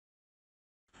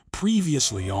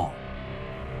Previously on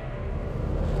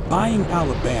Buying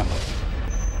Alabama.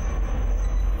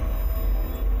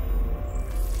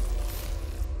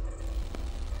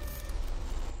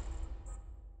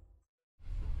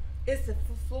 Is the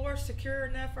floor secure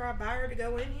enough for our buyer to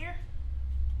go in here?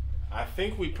 I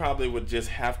think we probably would just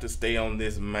have to stay on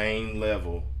this main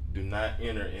level. Do not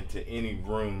enter into any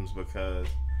rooms because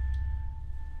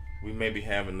we may be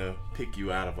having to pick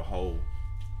you out of a hole.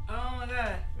 Oh my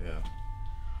God. Yeah.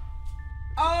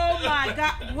 Oh my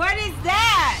God. What is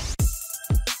that?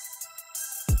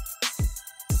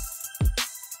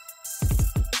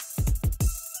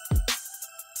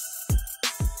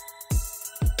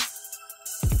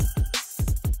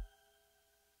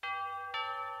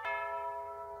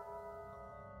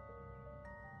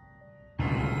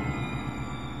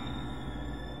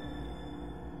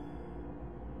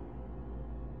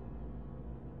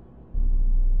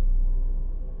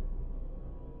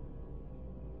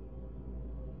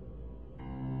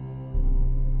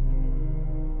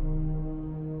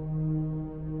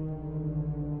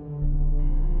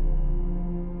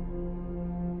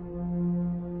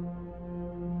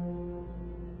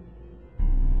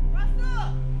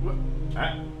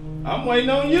 I'm waiting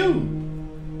on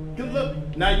you. Cause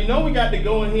look, now you know we got to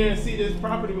go in here and see this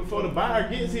property before the buyer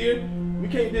gets here. We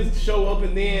can't just show up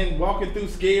and then walking through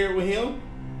scared with him.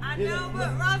 I know,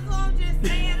 but Russell, I'm just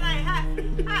saying, like,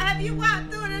 have you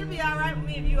walked through it? It'll be all right with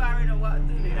me if you already walked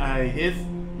through there.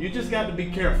 You just got to be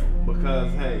careful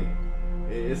because hey,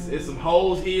 it's some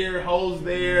holes here, holes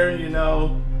there. You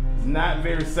know, it's not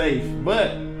very safe. But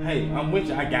hey, I'm with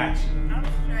you. I got you. I'm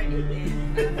straight,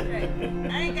 man. I'm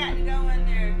straight. I ain't got to go in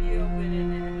there if you went in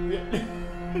there.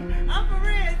 I'm for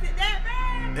real. Is it that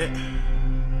bad?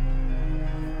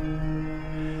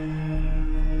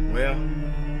 Well,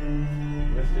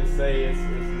 let's just say it's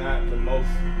not the most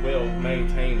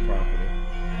well-maintained property.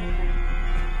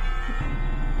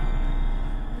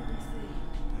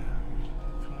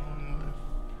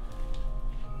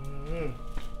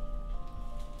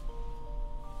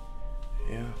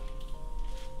 Yeah.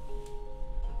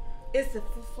 Is the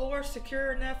floor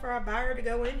secure enough for our buyer to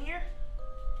go in here?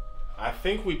 I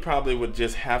think we probably would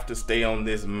just have to stay on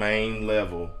this main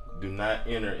level. Do not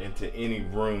enter into any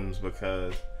rooms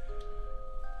because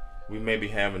we may be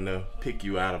having to pick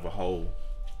you out of a hole.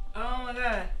 Oh my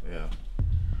God. Yeah.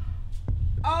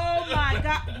 Oh my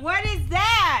God. What is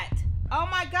that? Oh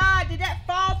my God. Did that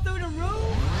fall through the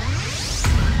roof?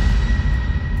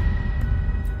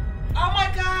 Oh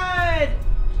my God.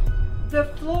 The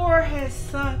floor has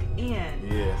sunk in.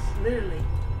 Yes. Literally.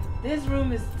 This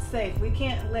room is safe. We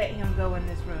can't let him go in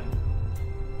this room.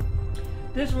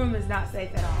 This room is not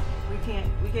safe at all. We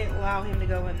can't allow him to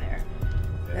go in there.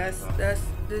 This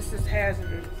is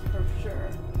hazardous for sure.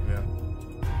 Yeah.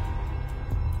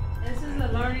 This is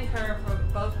a learning curve for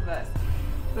both of us.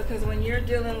 Because when you're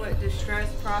dealing with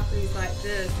distressed properties like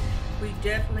this, we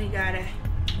definitely gotta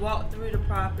walk through the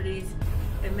properties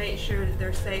and make sure that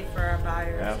they're safe for our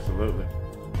buyers. Absolutely.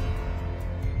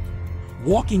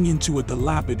 Walking into a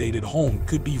dilapidated home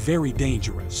could be very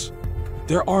dangerous.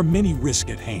 There are many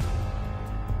risks at hand.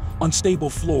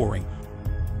 Unstable flooring,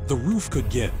 the roof could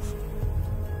give,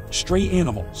 stray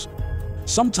animals,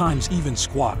 sometimes even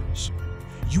squatters.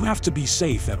 You have to be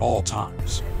safe at all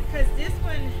times. Because this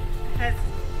one has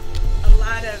a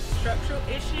lot of structural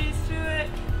issues to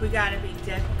it, we gotta be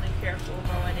definitely careful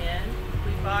going in.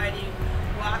 We've already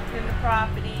walked in the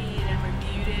property and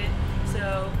reviewed it,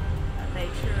 so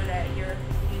make sure that you're,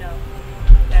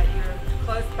 that you're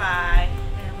close by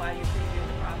and while you're previewing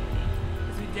the property.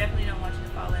 Because we definitely don't want you to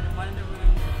fall in. And one of the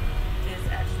rooms is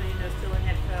actually the ceiling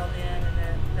had fell in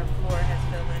and the floor has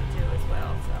fell in too as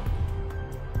well. So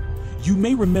you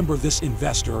may remember this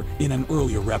investor in an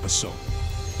earlier episode,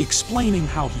 explaining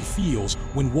how he feels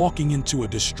when walking into a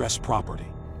distressed property.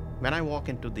 When I walk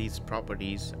into these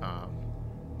properties,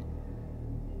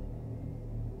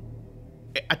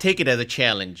 I take it as a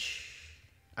challenge.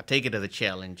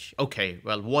 Okay,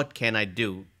 well, what can I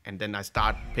do? And then I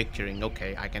start picturing,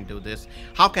 okay, I can do this.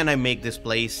 How can I make this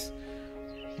place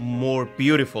more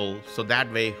beautiful so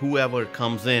that way whoever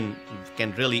comes in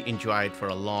can really enjoy it for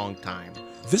a long time?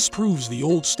 This proves the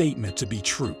old statement to be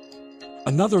true.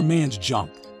 Another man's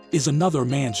junk is another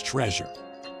man's treasure.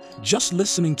 Just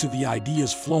listening to the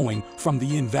ideas flowing from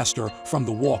the investor from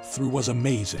the walkthrough was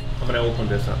amazing. I'm gonna open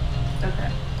this up.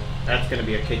 okay. That's gonna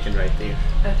be a kitchen right there.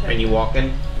 Okay. When you walk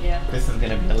in, Yeah. this is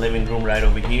gonna be the living room right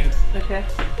over here. Okay.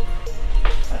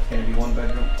 That's gonna be one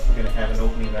bedroom. We're gonna have an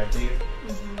opening right there.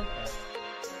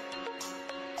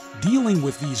 Dealing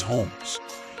with these homes,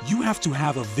 you have to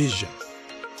have a vision,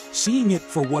 seeing it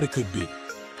for what it could be.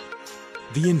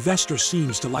 The investor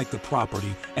seems to like the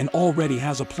property and already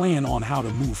has a plan on how to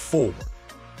move forward.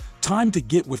 Time to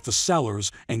get with the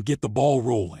sellers and get the ball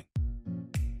rolling.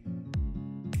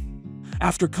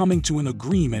 After coming to an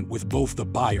agreement with both the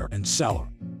buyer and seller,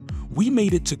 we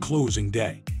made it to closing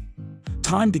day.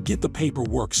 Time to get the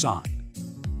paperwork signed.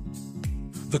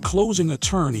 The closing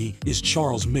attorney is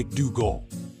Charles McDougall.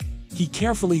 He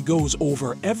carefully goes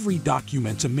over every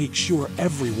document to make sure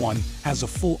everyone has a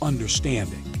full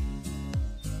understanding.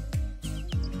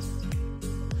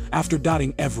 After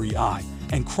dotting every I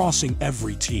and crossing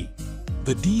every T,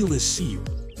 the deal is sealed.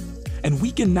 And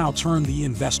we can now turn the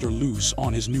investor loose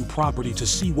on his new property to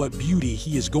see what beauty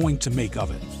he is going to make of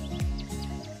it.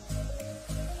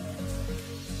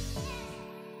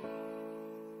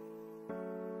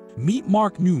 Meet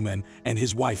Mark Newman and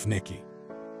his wife Nikki.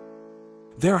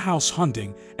 They're house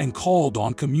hunting and called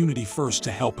on Community First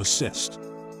to help assist.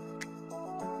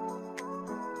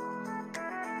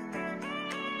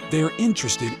 They're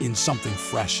interested in something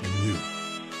fresh and new,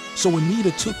 so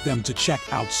Anita took them to check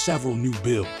out several new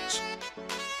builds.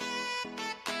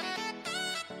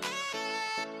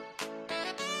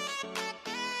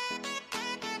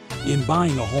 In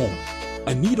buying a home,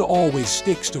 Anita always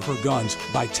sticks to her guns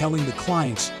by telling the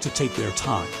clients to take their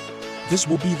time. This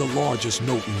will be the largest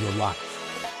note in your life.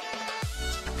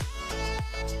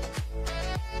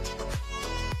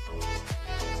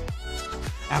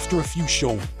 After a few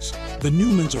showings, the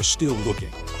Newmans are still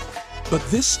looking. But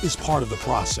this is part of the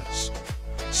process.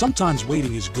 Sometimes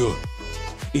waiting is good.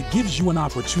 It gives you an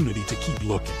opportunity to keep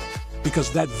looking,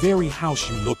 because that very house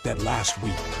you looked at last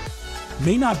week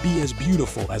may not be as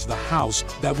beautiful as the house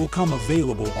that will come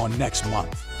available on next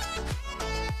month.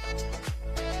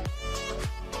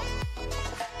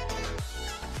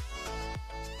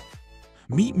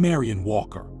 Meet Marion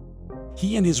Walker.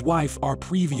 He and his wife are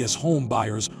previous home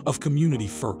buyers of Community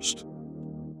First.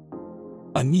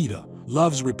 Anita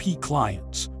loves repeat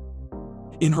clients.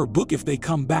 In her book, If They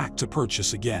Come Back to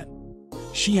Purchase Again,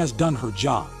 she has done her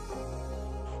job.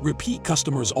 Repeat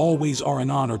customers always are an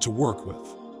honor to work with.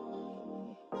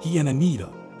 He and Anita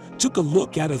took a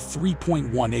look at a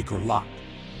 3.1-acre lot.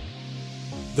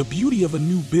 The beauty of a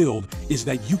new build is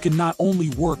that you can not only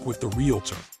work with the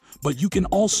realtor, but you can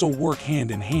also work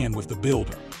hand in hand with the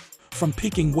builder. From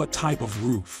picking what type of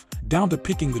roof, down to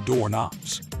picking the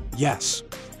doorknobs. Yes,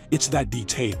 it's that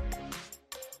detail.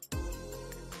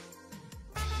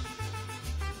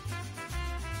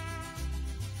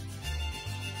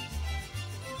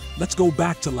 Let's go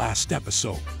back to last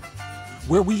episode,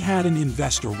 where we had an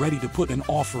investor ready to put an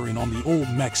offer in on the Old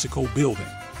Mexico building.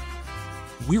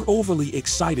 We're overly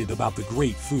excited about the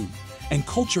great food and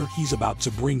culture he's about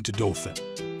to bring to Dothan.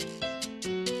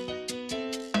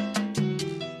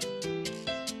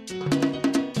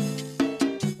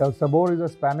 El Sabor is a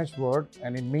Spanish word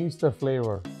and it means the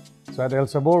flavor. So at El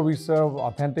Sabor, we serve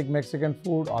authentic Mexican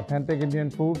food, authentic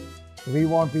Indian food. We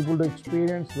want people to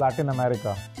experience Latin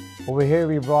America. Over here,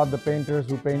 we brought the painters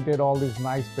who painted all these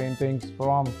nice paintings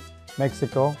from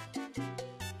Mexico.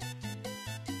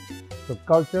 The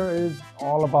culture is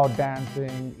all about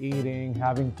dancing, eating,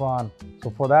 having fun. So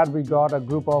for that, we got a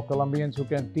group of Colombians who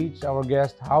can teach our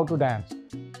guests how to dance.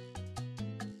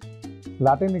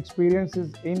 Latin experience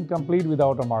is incomplete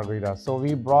without a margarita. So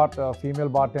we brought a female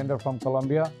bartender from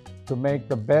Colombia to make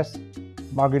the best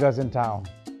margaritas in town.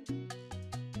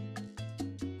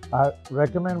 I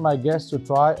recommend my guests to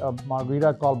try a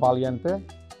margarita called Valiente,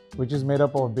 which is made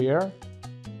up of beer,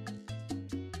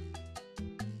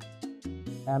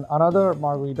 and another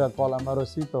margarita called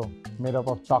Amorosito, made up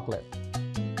of chocolate.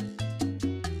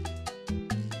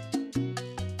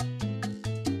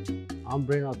 I'm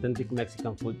bringing authentic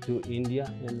Mexican food to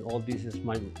India, and all this is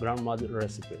my grandmother's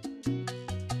recipe.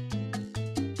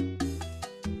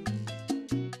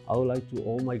 I would like to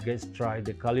all my guests try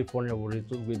the California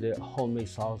burrito with the homemade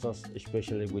salsas,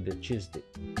 especially with the cheese dip.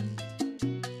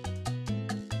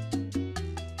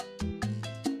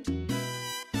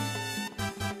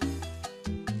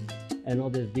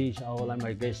 Another dish I would like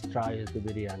my guests try is the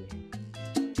biryani.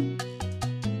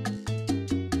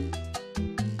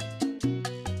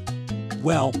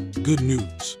 Well, good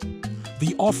news.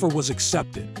 The offer was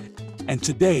accepted, and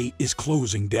today is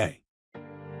closing day.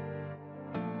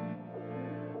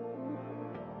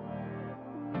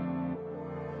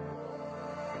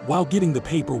 While getting the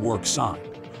paperwork signed,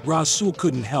 Rasul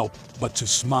couldn't help but to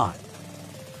smile.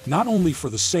 Not only for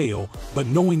the sale, but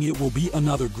knowing it will be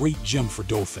another great gem for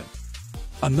Dothan.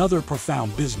 Another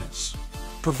profound business,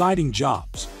 providing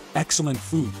jobs, excellent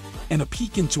food, and a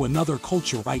peek into another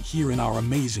culture right here in our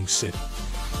amazing city.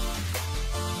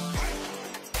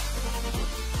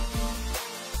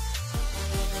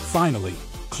 Finally,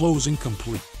 closing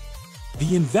complete.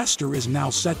 The investor is now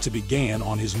set to begin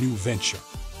on his new venture.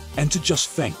 And to just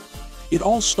think, it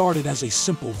all started as a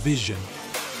simple vision.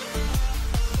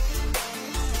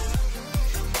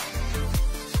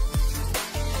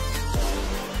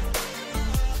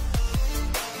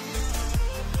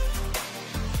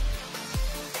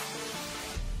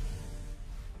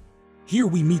 Here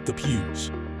we meet the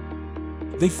Pughs.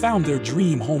 They found their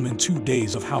dream home in 2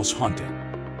 days of house hunting.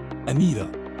 Anita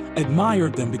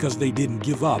admired them because they didn't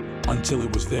give up until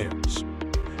it was theirs.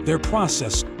 Their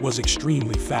process was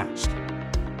extremely fast.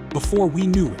 Before we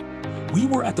knew it, we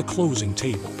were at the closing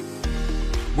table,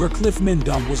 where Cliff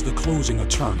Mendum was the closing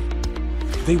attorney.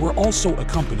 They were also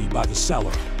accompanied by the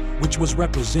seller, which was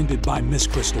represented by Miss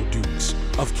Crystal Dukes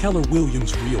of Keller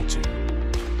Williams Realty.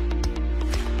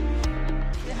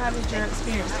 How did your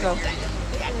experience go?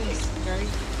 It was great.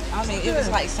 I mean, it was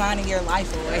like signing your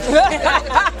life away.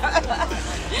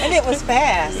 And it was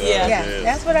fast. Yeah.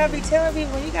 That's what I be telling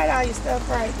people. When you got all your stuff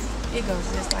right, it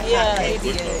goes just like Yeah, it it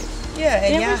did. did. Yeah,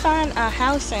 and Did we y'all, find a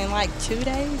house in like 2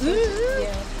 days?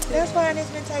 Yeah. that's why it's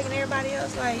been taking everybody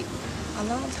else like a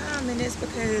long time, and it's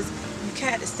because you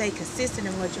can't stay consistent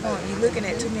in what you want. You're looking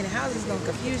at too many houses, it's gonna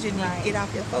confuse you and you get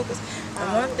off your focus. The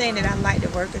one thing that I like to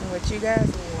working with you guys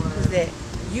is that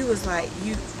you was like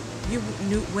you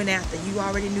went after. You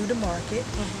already knew the market.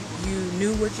 You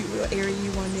knew what area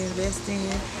you wanted to invest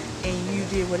in, and you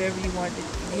did whatever you wanted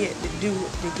to do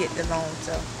to get the loan.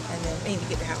 So, and then to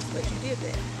get the house, but you did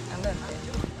that. I love that.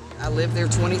 I lived there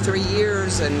 23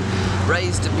 years and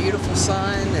raised a beautiful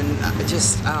son, and I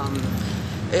just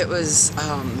it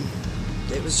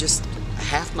was just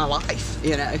half my life,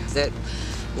 you know. That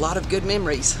a lot of good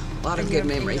memories. A lot of good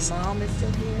memories. Your mom is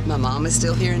still here? My mom is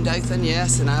still here in Dothan,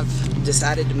 yes, and I've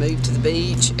decided to move to the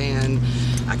beach, and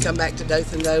I come back to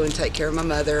Dothan though and take care of my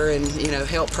mother and, you know,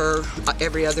 help her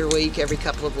every other week, every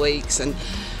couple of weeks, and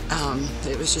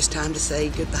it was just time to say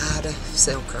goodbye to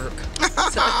Selkirk.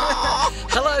 So,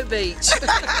 hello, beach.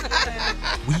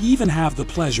 We even have the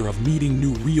pleasure of meeting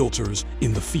new realtors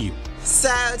in the field.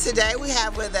 So today we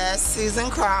have with us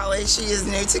Susan Crawley. She is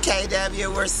new to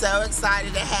KW. We're so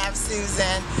excited to have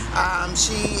Susan.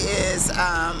 She is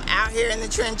out here in the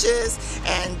trenches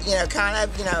and, you know, kind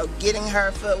of, you know, getting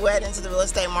her foot wet into the real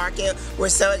estate market. We're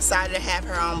so excited to have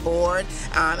her on board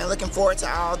and looking forward to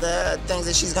all the things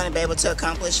that she's going to be able to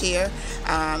accomplish here,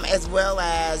 as well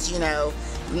as, you know,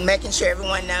 making sure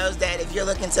everyone knows that if you're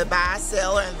looking to buy,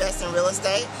 sell, or invest in real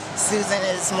estate, Susan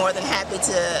is more than happy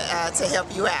to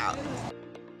help you out.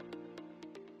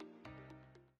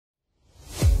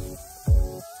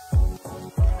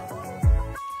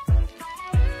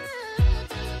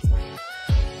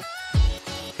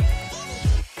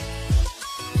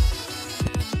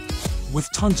 With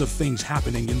tons of things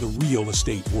happening in the real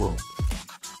estate world,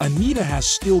 Anita has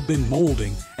still been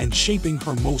molding and shaping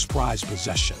her most prized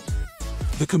possession,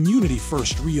 the Community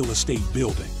First Real Estate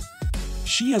Building.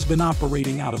 She has been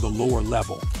operating out of the lower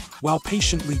level while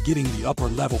patiently getting the upper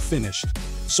level finished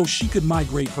so she could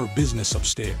migrate her business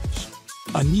upstairs.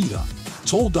 Anita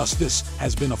told us this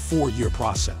has been a 4-year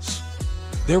process.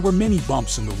 There were many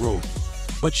bumps in the road,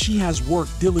 but she has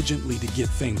worked diligently to get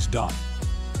things done.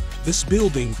 This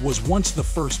building was once the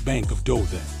first bank of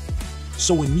Dothan,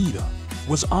 so Anita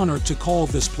was honored to call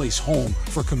this place home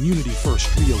for Community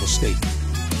First Real Estate.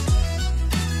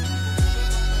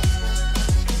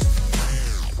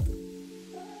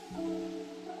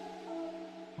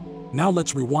 Now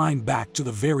let's rewind back to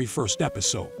the very first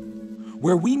episode,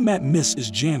 where we met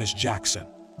Mrs. Janice Jackson.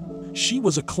 She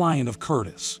was a client of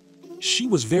Curtis. She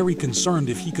was very concerned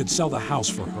if he could sell the house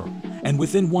for her, and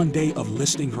within 1 day of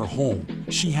listing her home,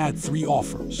 she had 3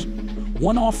 offers.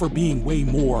 One offer being way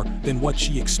more than what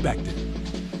she expected.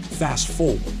 Fast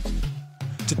forward.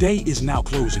 Today is now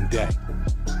closing day,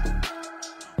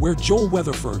 where Joel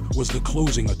Weatherford was the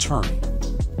closing attorney.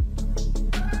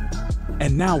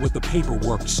 And now with the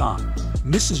paperwork signed,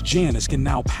 Mrs. Janice can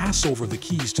now pass over the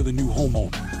keys to the new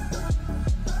homeowner.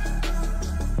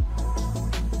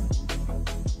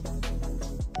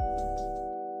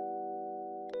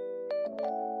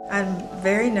 I'm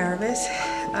very nervous.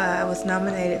 I was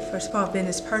nominated for Small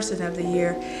Business Person of the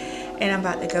Year, and I'm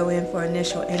about to go in for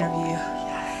initial interview.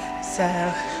 So,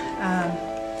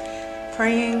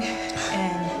 praying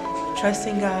and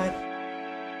trusting God.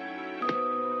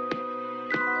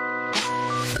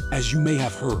 As you may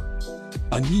have heard,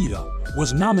 Anita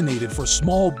was nominated for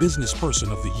Small Business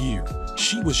Person of the Year.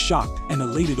 She was shocked and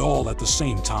elated all at the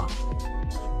same time.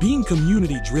 Being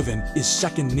community-driven is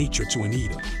second nature to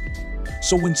Anita.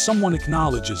 So when someone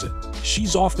acknowledges it,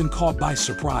 she's often caught by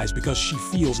surprise because she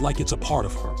feels like it's a part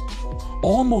of her.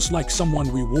 almost like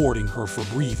someone rewarding her for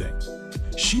breathing.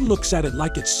 She looks at it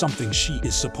like it's something she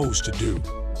is supposed to do.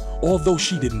 Although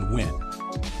she didn't win,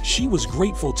 she was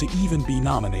grateful to even be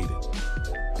nominated.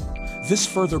 This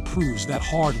further proves that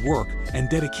hard work and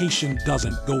dedication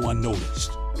doesn't go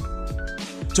unnoticed.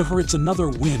 To her, it's another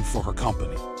win for her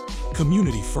company.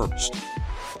 Community first.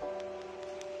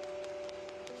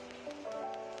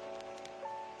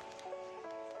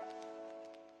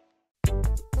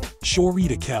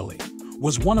 Shorita Kelly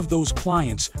was one of those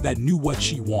clients that knew what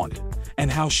she wanted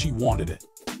and how she wanted it.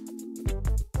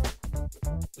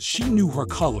 She knew her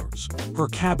colors, her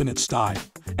cabinet style,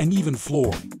 and even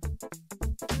flooring.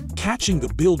 Catching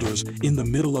the builders in the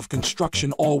middle of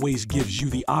construction always gives you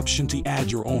the option to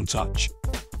add your own touch.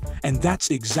 And that's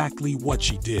exactly what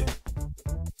she did.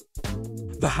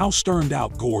 The house turned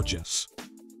out gorgeous.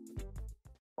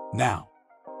 Now,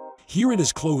 here it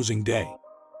is closing day,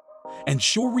 and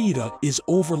Shorita is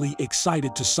overly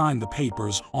excited to sign the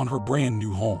papers on her brand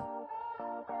new home.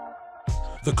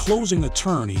 The closing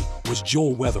attorney was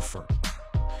Joel Weatherford,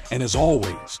 and as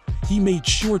always, he made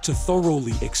sure to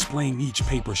thoroughly explain each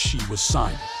paper she was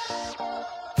signing.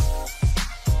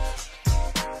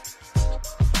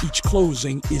 Each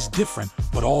closing is different,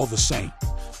 but all the same.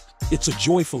 It's a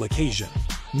joyful occasion,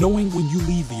 knowing when you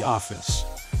leave the office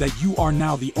that you are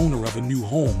now the owner of a new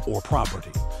home or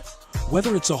property.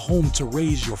 Whether it's a home to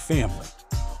raise your family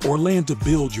or land to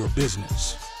build your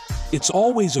business, it's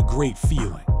always a great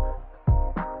feeling.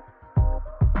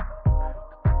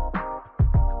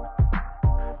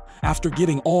 After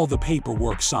getting all the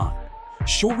paperwork signed,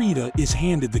 Shorita is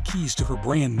handed the keys to her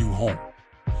brand new home.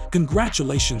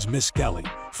 Congratulations, Miss Kelly,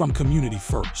 from Community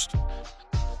First.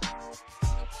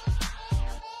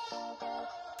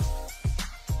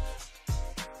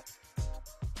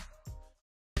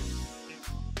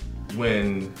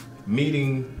 When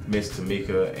meeting Miss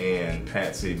Tamika and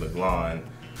Patsy McGlon,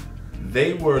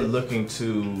 they were looking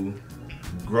to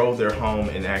grow their home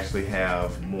and actually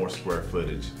have more square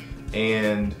footage.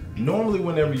 And normally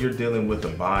whenever you're dealing with a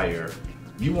buyer,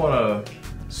 you want to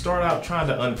start out trying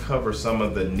to uncover some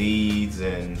of the needs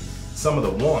and some of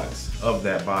the wants of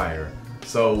that buyer.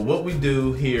 So what we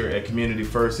do here at Community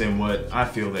First, and what I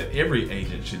feel that every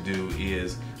agent should do,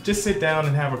 is just sit down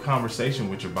and have a conversation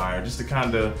with your buyer, just to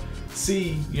kind of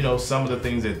see, some of the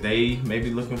things that they may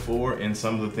be looking for and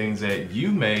some of the things that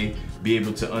you may be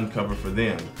able to uncover for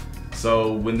them.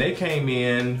 So when they came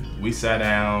in, we sat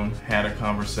down, had a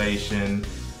conversation,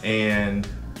 and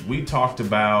we talked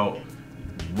about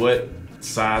what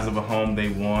size of a home they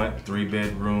want,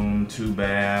 3-bedroom,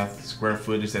 2-bath, square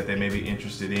footage that they may be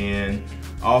interested in.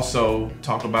 Also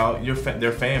talk about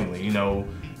their family.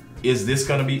 Is this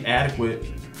going to be adequate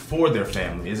for their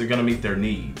family? Is it going to meet their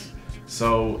needs?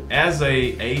 So as an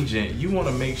agent, you want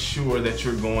to make sure that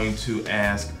you're going to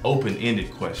ask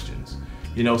open-ended questions.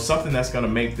 Something that's going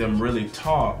to make them really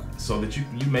talk, so that you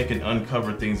can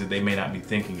uncover things that they may not be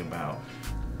thinking about.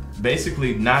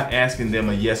 Basically, not asking them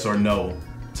a yes or no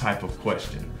type of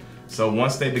question. So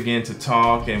once they begin to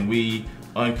talk and we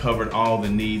uncovered all the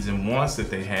needs and wants that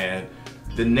they had,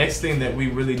 the next thing that we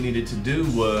really needed to do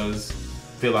was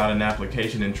fill out an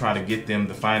application and try to get them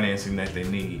the financing that they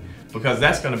need, because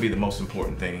that's going to be the most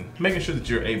important thing, making sure that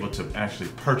you're able to actually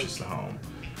purchase the home.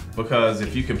 Because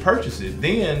if you can purchase it,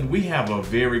 then we have a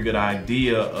very good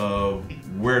idea of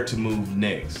where to move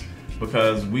next.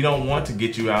 Because we don't want to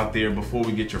get you out there before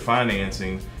we get your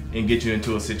financing and get you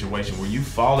into a situation where you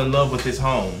fall in love with this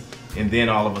home and then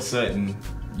all of a sudden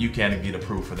you can't get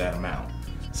approved for that amount.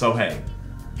 So hey,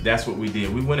 that's what we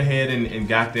did. We went ahead and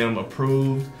got them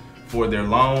approved for their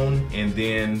loan, and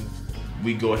then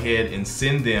we go ahead and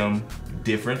send them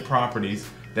different properties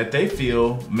that they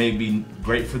feel may be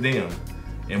great for them.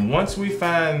 And once we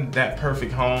find that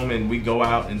perfect home and we go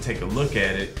out and take a look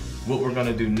at it, what we're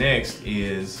gonna do next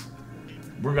is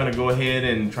we're gonna go ahead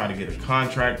and try to get a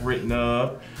contract written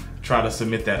up, try to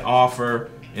submit that offer,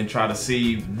 and try to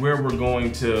see where we're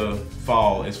going to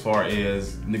fall as far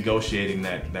as negotiating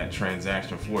that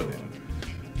transaction for them.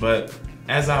 But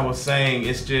as I was saying,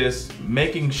 it's just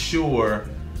making sure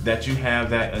that you have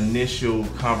that initial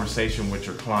conversation with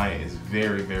your client is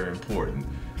very, very important.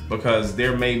 Because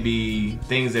there may be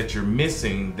things that you're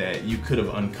missing that you could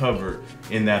have uncovered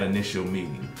in that initial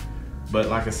meeting. But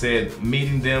like I said,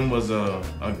 meeting them was a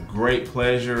great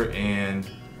pleasure, and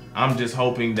I'm just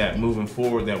hoping that moving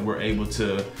forward that we're able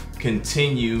to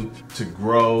continue to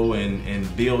grow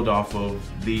and build off of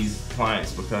these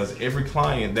clients, because every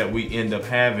client that we end up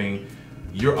having,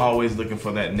 you're always looking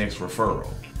for that next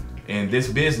referral. And this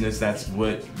business, that's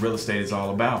what real estate is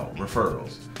all about,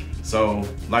 referrals. So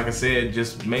like I said,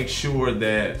 just make sure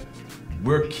that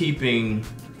we're keeping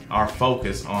our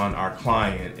focus on our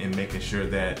client and making sure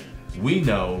that we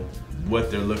know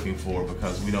what they're looking for,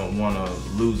 because we don't want to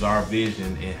lose our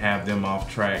vision and have them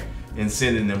off track and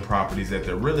sending them properties that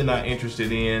they're really not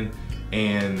interested in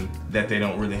and that they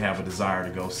don't really have a desire to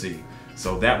go see.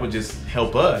 So that would just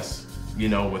help us, you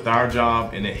know, with our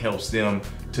job, and it helps them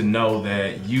to know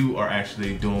that you are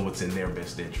actually doing what's in their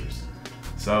best interest.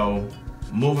 So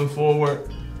moving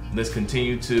forward, let's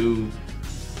continue to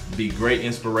be great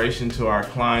inspiration to our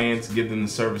clients, give them the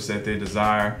service that they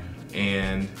desire.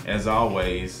 And as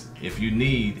always, if you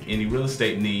need any real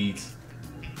estate needs,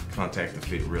 contact the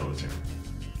Fit Realtor.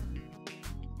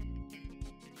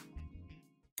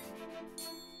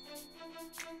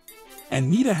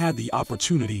 Anita had the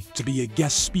opportunity to be a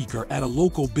guest speaker at a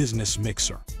local business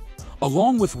mixer,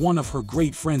 along with one of her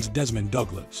great friends, Desmond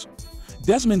Douglas.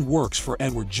 Desmond works for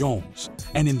Edward Jones,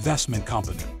 an investment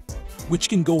company, which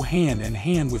can go hand in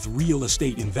hand with real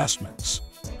estate investments.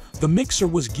 The mixer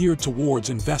was geared towards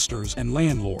investors and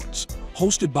landlords,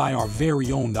 hosted by our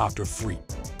very own Dr. Freep.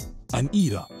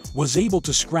 Anita was able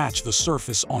to scratch the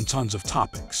surface on tons of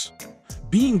topics.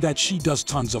 Being that she does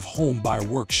tons of home buyer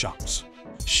workshops,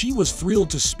 she was thrilled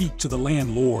to speak to the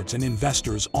landlords and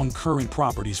investors on current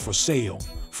properties for sale,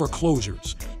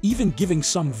 foreclosures, even giving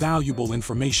some valuable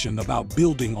information about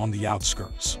building on the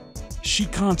outskirts. She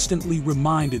constantly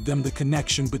reminded them the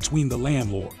connection between the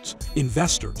landlords,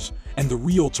 investors, and the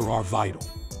realtor are vital.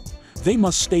 They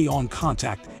must stay on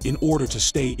contact in order to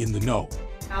stay in the know.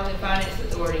 Housing Finance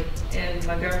Authority in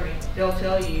Montgomery, they'll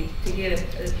tell you to get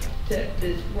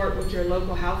to work with your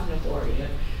local housing authority.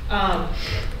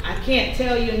 I can't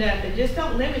tell you enough, and just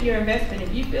don't limit your investment.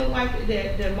 If you feel like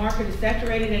the market is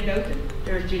saturated in Dothan,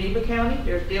 there's Geneva County,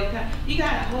 there's Dale County. You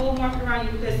got a whole market around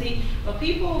you, because see, when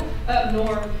people up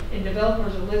north and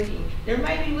developers are looking, they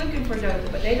may be looking for Dothan,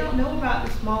 but they don't know about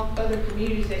the small other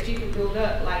communities that you can build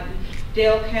up, like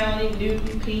Dale County,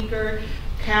 Newton, Pinker,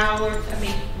 Cowards. I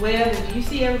mean, Webb. If you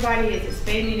see everybody is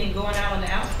expanding and going out on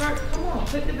the outskirts, come on,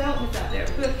 put developments out there.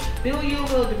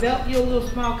 Develop you a little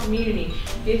small community.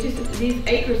 Get you these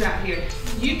acres out here.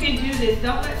 You can do this.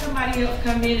 Don't let somebody else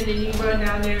come in and then you run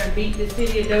down there and beat the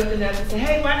city of Dothan up and say,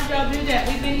 hey, why did y'all do that?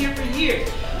 We've been here for years.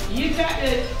 You got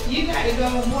to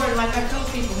go more, like I tell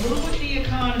people, move with the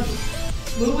economy.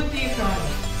 Move with the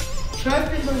economy.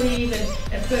 Trust and believe,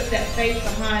 and put that faith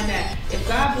behind that. If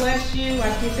God bless you,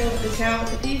 like you said with the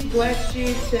talent, if He's blessed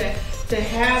you to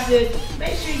have this,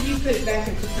 make sure you put it back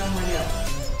into someone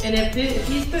else. And if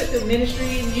He's put the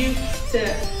ministry in you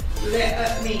to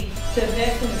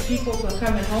invest in the people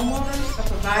becoming homeowners, or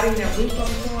providing their roof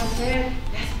over someone's head,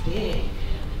 that's big.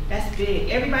 That's big.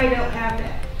 Everybody don't have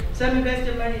that. Some invest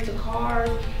their money into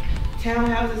cars,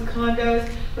 townhouses, condos,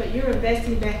 but you're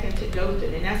investing back into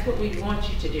Dothan, and that's what we want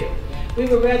you to do. We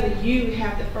would rather you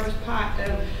have the first pot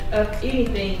of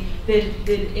anything than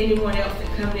anyone else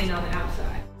that comes in on the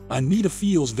outside. Anita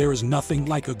feels there is nothing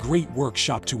like a great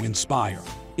workshop to inspire,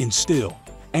 instill,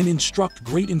 and instruct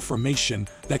great information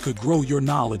that could grow your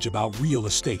knowledge about real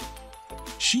estate.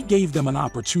 She gave them an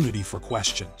opportunity for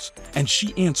questions, and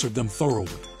she answered them thoroughly,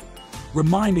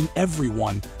 reminding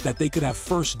everyone that they could have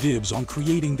first dibs on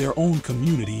creating their own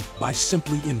community by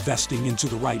simply investing into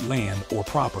the right land or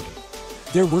property.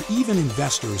 There were even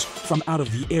investors from out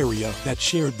of the area that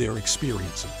shared their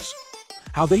experiences,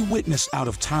 how they witnessed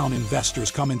out-of-town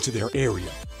investors come into their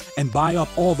area and buy up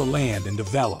all the land and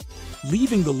develop,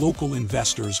 leaving the local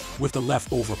investors with the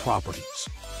leftover properties.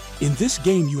 In this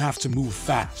game, you have to move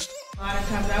fast. A lot of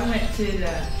times I went to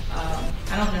the,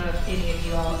 I don't know if any of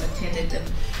you all attended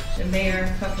the mayor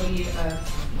a couple of years,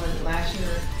 was it last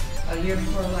year, a year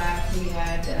before last, we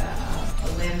had a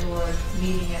landlord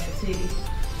meeting at the city.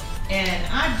 And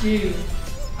I do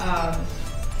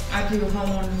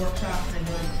homeowners workshops. I've been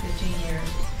doing it for 15 years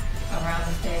around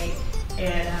the state.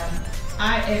 And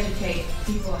I educate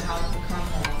people how to become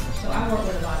homeowners. So I work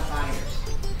with a lot of buyers,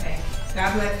 okay?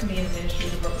 God bless me in the ministry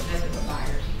to work with nothing but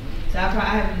buyers. So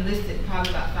I have listed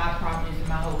probably about 5 properties in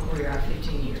my whole career out of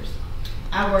 15 years.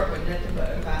 I work with nothing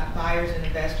but buyers and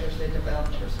investors and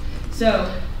developers.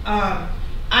 So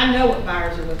I know what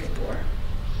buyers are looking for.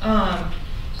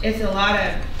 It's a lot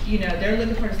of, they're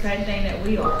looking for the same thing that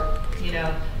we are.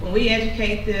 When we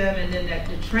educate them, and then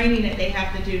the training that they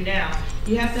have to do now,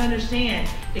 you have to understand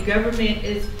the government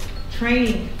is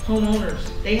training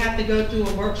homeowners. They have to go through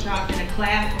a workshop and a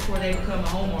class before they become a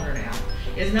homeowner now.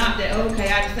 It's not that,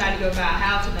 okay, I decided to go buy a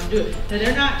house and I'm doing it. No,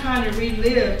 they're not trying to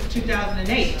relive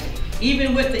 2008.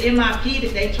 Even with the MIP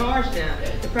that they charge them,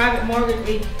 the private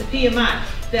mortgage, the PMI,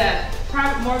 the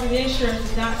private mortgage insurance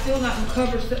is still not going to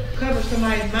cover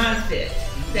somebody's mindset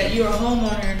that you're a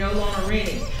homeowner and no longer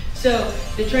renting. So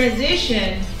the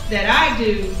transition that I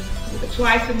do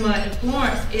twice a month in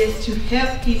Florence is to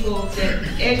help people, to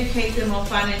educate them on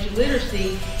financial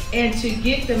literacy and to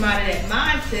get them out of that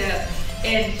mindset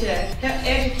and to help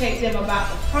educate them about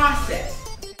the process.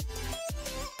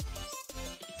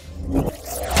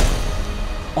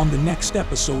 On the next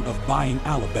episode of Buying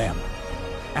Alabama,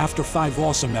 after 5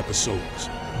 awesome episodes,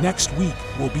 next week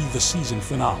will be the season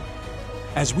finale,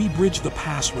 as we bridge the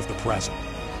past with the present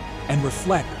and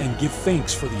reflect and give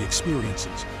thanks for the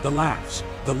experiences, the laughs,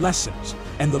 the lessons,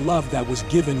 and the love that was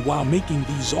given while making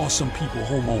these awesome people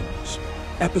homeowners.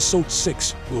 Episode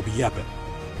 6 will be epic.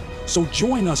 So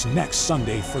join us next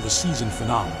Sunday for the season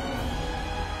finale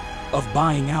of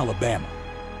Buying Alabama.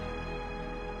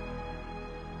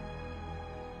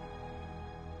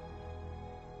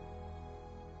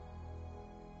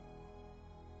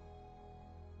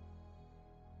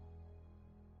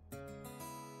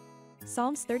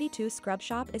 Psalms 32 Scrub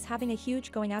Shop is having a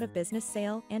huge going out of business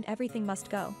sale and everything must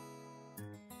go.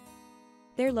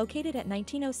 They're located at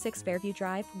 1906 Fairview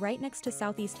Drive, right next to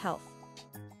Southeast Health.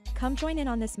 Come join in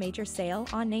on this major sale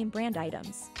on name brand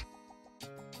items: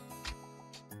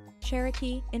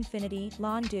 Cherokee, Infinity,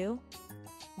 Lawn Dew,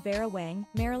 Vera Wang,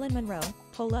 Marilyn Monroe,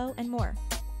 Polo, and more.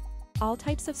 All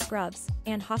types of scrubs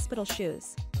and hospital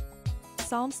shoes.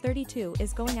 Psalms 32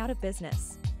 is going out of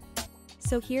business.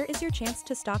 So here is your chance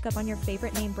to stock up on your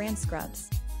favorite name brand scrubs.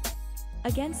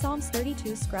 Again, Psalms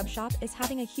 32 Scrub Shop is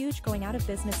having a huge going out of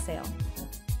business sale.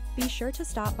 Be sure to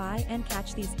stop by and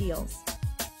catch these deals.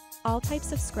 All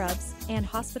types of scrubs and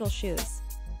hospital shoes.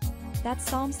 That's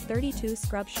Psalms 32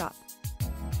 Scrub Shop.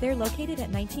 They're located at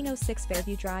 1906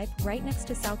 Fairview Drive, right next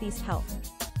to Southeast Health.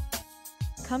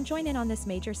 Come join in on this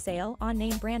major sale on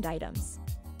name brand items.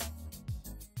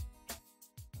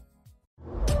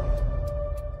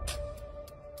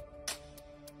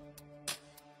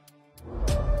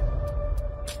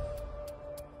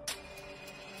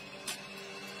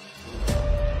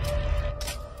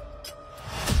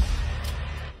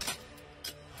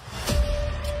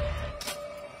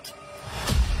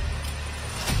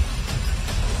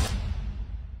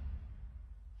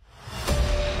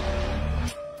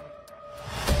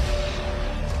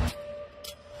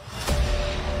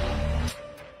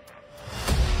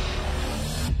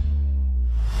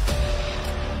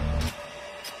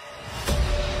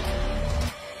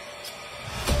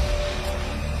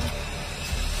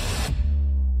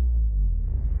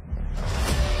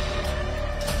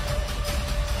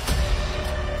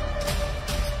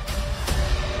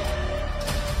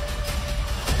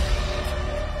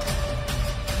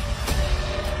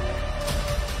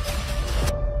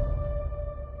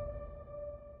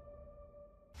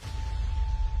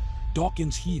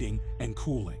 Dawkins Heating and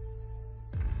Cooling,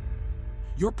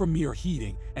 your premier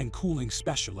heating and cooling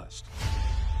specialist,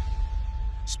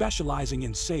 specializing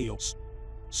in sales,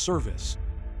 service,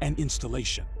 and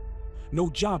installation.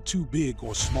 No job too big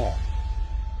or small.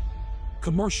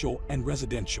 Commercial and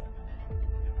residential.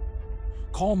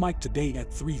 Call Mike today at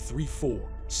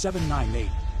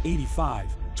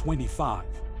 334-798-8525.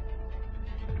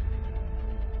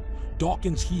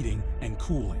 Dawkins Heating and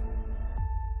Cooling.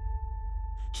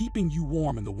 Keeping you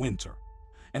warm in the winter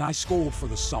and ice cold for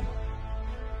the summer.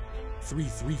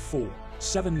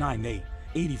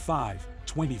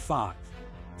 334-798-8525.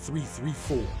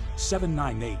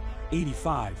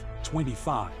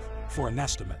 334-798-8525 for an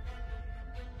estimate.